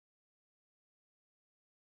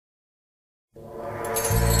A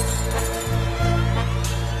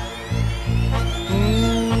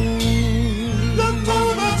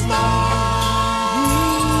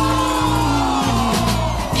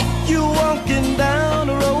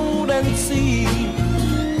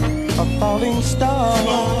falling star,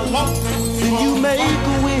 then you make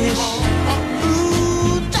a wish.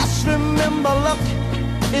 Ooh, just remember, luck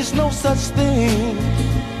is no such thing.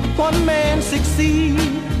 One man succeeds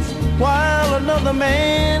while another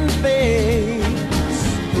man fails.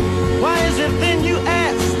 Why is it then, you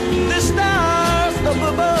ask, the stars up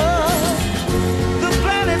above, the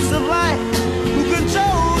planets of light, who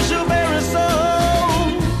controls your very soul?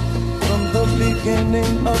 From the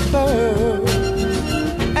beginning of birth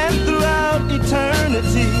throughout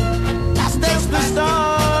eternity, that's the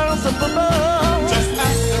stars up above. Just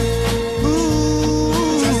ask them.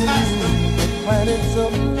 Ooh, just ask them. The planets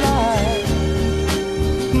of light,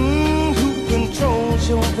 who controls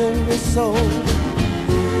your very soul?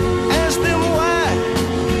 Ask them why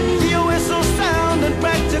you is so sound and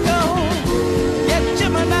practical, yet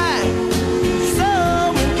Gemini so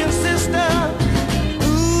inconsistent.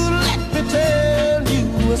 Ooh, let me tell you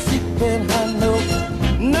a secret I know.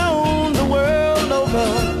 Known the world over,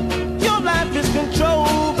 your life is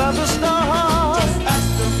controlled by the stars. Just ask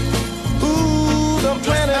them. Ooh, the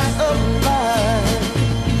planets of light.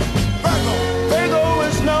 Virgo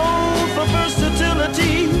is known for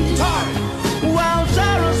versatility, Time, while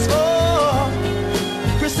Taurus for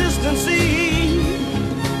persistency.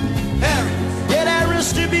 Aries, Yet Aries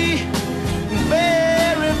to be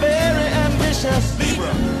very, very ambitious.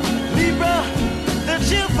 Libra, the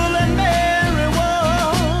cheerful and merry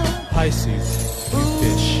one. Pisces, you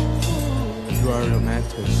fish. You are a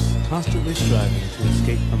romanticist, constantly striving to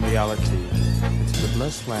escape from reality into the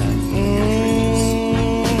blessed land of your dreams.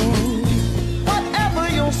 Whatever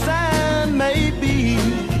your sign may be,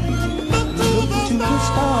 look to the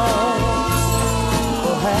stars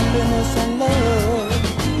for happiness and love.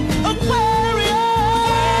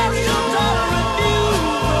 Aquarius, your tolerant view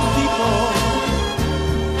of people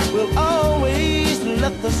will always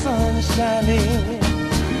let the sun shine in.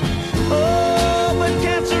 Oh,